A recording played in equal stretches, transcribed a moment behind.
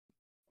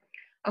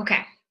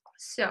Okay,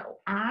 so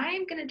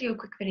I'm gonna do a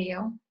quick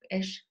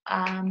video-ish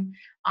on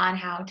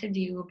how to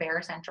do Bare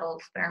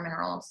Essentials, Bare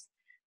Minerals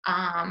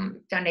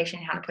foundation,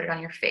 how to put it on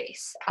your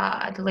face.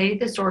 The lady at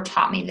the store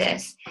taught me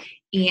this,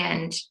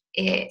 and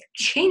it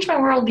changed my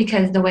world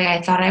because the way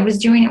I thought I was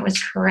doing it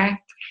was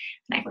correct,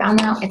 and I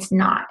found out it's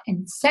not.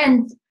 And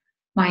since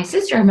my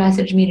sister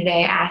messaged me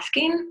today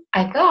asking,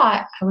 I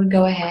thought I would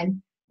go ahead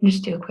and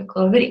just do a quick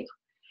little video.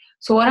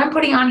 So what I'm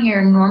putting on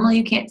here, normally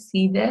you can't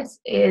see this,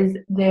 is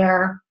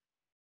their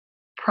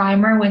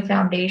primer with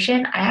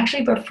foundation. I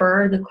actually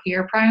prefer the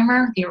clear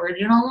primer, the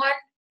original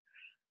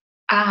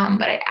one,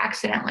 but I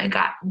accidentally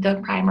got the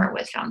primer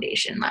with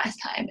foundation last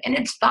time, and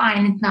it's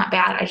fine, it's not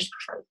bad, I just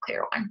prefer the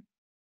clear one,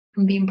 if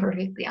I'm being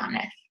perfectly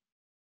honest.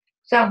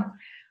 So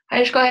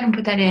I just go ahead and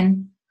put that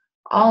in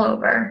all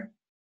over,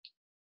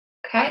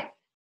 okay?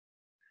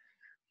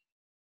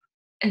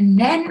 And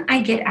then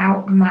I get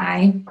out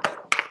my,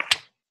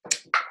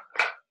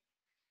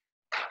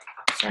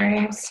 sorry,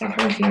 I have stuff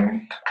over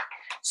here.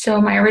 So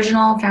my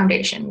original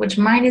foundation, which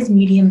mine is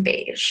medium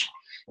beige,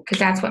 because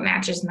that's what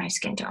matches my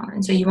skin tone.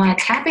 And so you want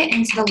to tap it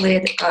into the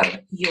lid of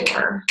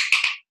your,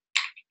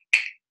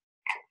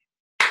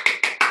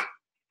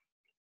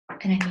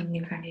 and I need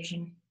new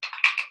foundation,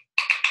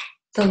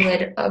 the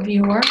lid of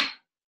your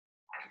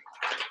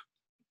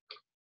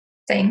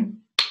thing.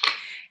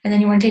 And then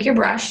you want to take your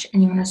brush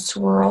and you want to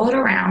swirl it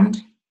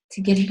around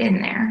to get it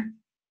in there.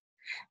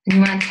 And you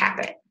want to tap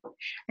it.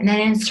 And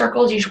then in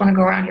circles, you just want to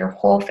go around your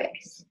whole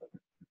face.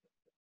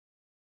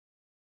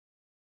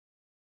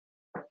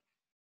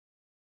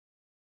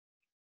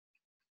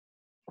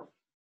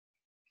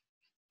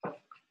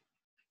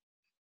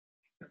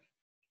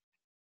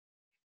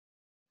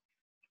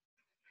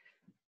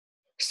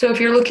 So if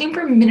you're looking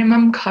for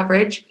minimum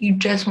coverage, you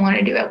just want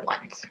to do it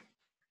once.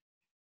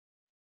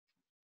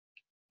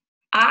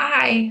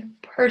 I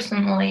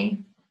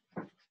personally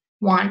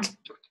want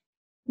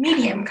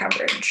medium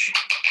coverage.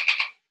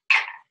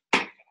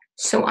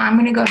 So I'm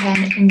going to go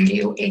ahead and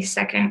do a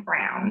second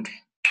round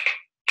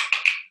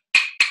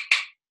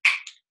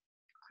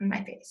on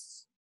my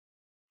face.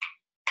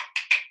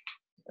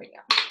 There we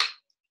go.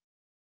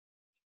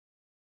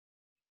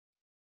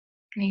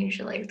 And I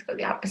usually like to go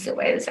the opposite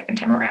way the second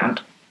time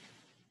around.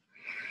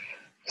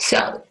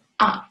 So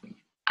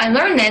I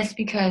learned this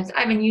because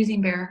I've been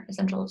using Bare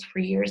Essentials for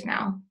years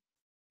now.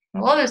 I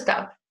love this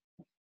stuff,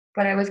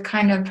 but I was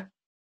kind of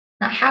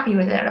not happy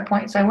with it at a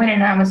point, so I went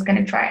in and I was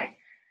going to try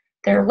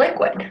their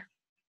liquid.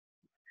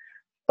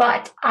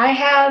 But I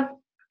have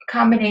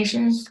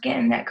combination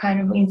skin that kind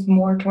of leans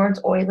more towards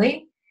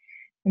oily,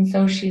 and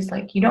so she's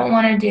like, you don't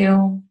want to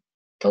do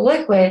the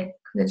liquid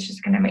because it's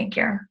just going to make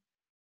your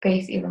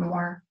face even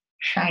more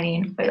shiny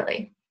and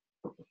oily.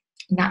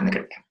 Not in the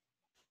good way.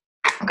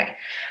 Okay,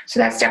 so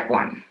that's step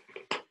one.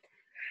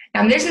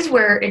 Now this is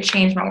where it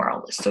changed my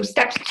world. So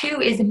step 2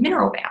 is a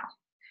mineral veil.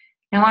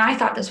 Now I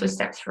thought this was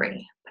step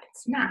 3, but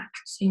it's not.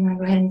 So you want to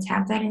go ahead and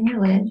tap that in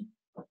your lid.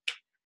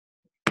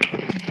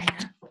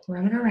 And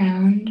rub it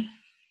around.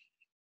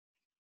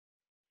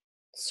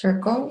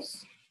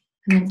 Circles.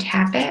 And then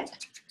tap it.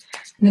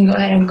 And then go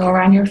ahead and go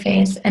around your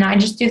face. And I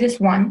just do this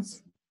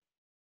once.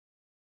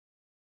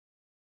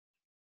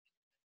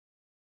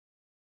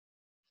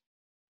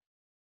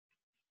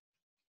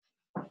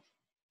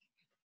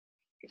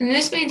 And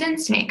this made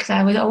sense to me because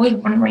I was always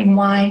wondering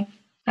why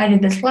I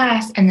did this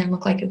last and then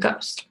look like a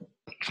ghost.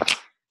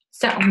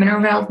 So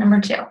mineral veil is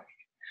number 2.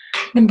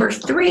 Number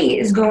 3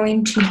 is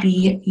going to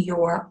be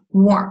your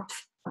warmth.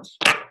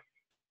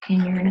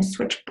 And you're going to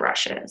switch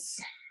brushes.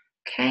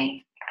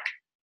 Okay.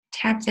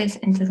 Tap this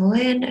into the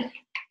lid.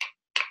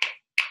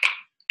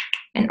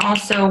 And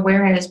also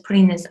whereas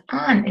putting this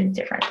on is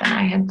different than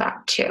I had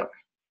thought too.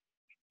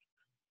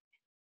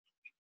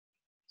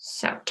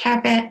 So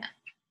tap it.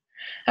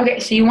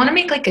 Okay, so you want to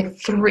make like a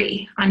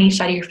 3 on each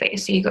side of your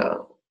face. So you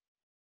go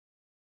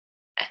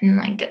and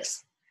like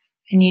this.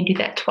 And you do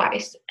that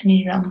twice. And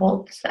you do it on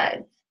both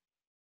sides.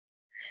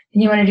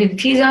 Then you want to do the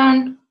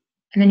T-zone.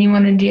 And then you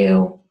want to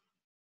do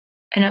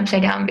an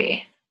upside down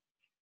V.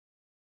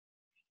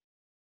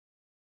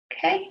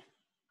 Okay?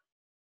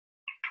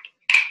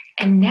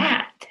 And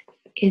that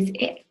is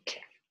it.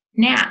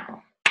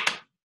 Now,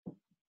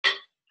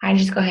 I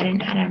just go ahead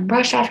and add a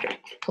blush after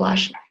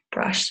blush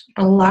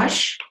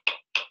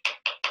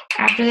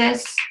after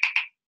this,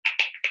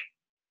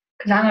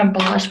 because I'm a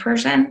blush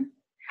person,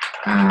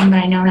 but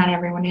I know not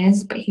everyone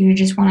is, but you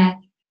just want to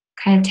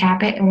kind of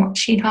tap it, and what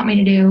she taught me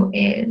to do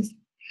is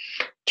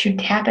to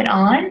tap it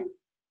on,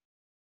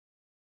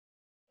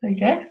 like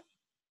this,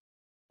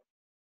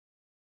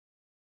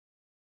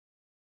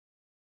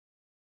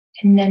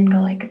 and then go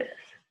like this.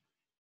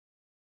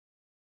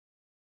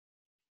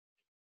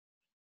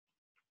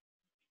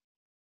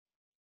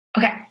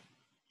 Okay,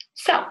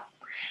 so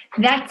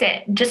that's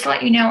it. Just to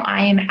let you know,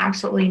 I am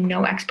absolutely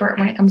no expert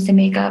when it comes to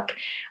makeup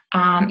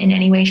in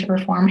any way, shape, or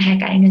form.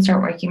 Heck, I didn't even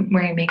start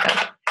wearing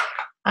makeup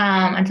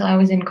until I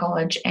was in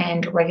college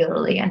and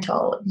regularly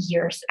until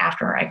years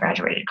after I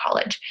graduated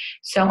college.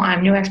 So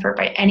I'm no expert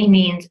by any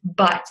means,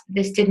 but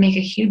this did make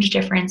a huge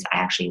difference. I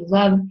actually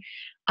love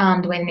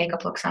the way the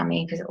makeup looks on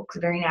me because it looks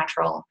very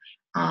natural.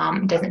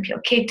 It doesn't feel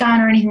caked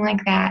on or anything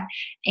like that.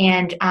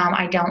 And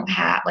I don't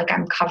have, like,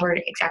 I'm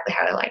covered exactly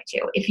how I like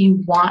to. If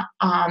you want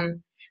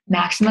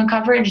maximum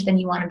coverage, then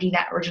you want to do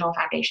that original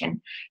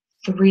foundation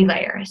 3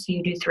 layers. So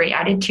you do three.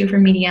 I did two for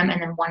medium,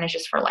 and then one is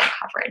just for light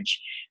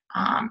coverage.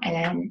 And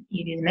then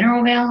you do the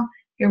mineral veil,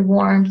 your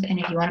warmth, and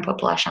if you want to put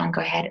blush on,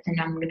 go ahead. And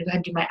I'm going to go ahead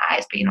and do my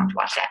eyes, but you don't have to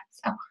watch that.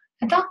 So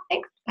that's all.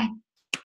 Thanks. Bye.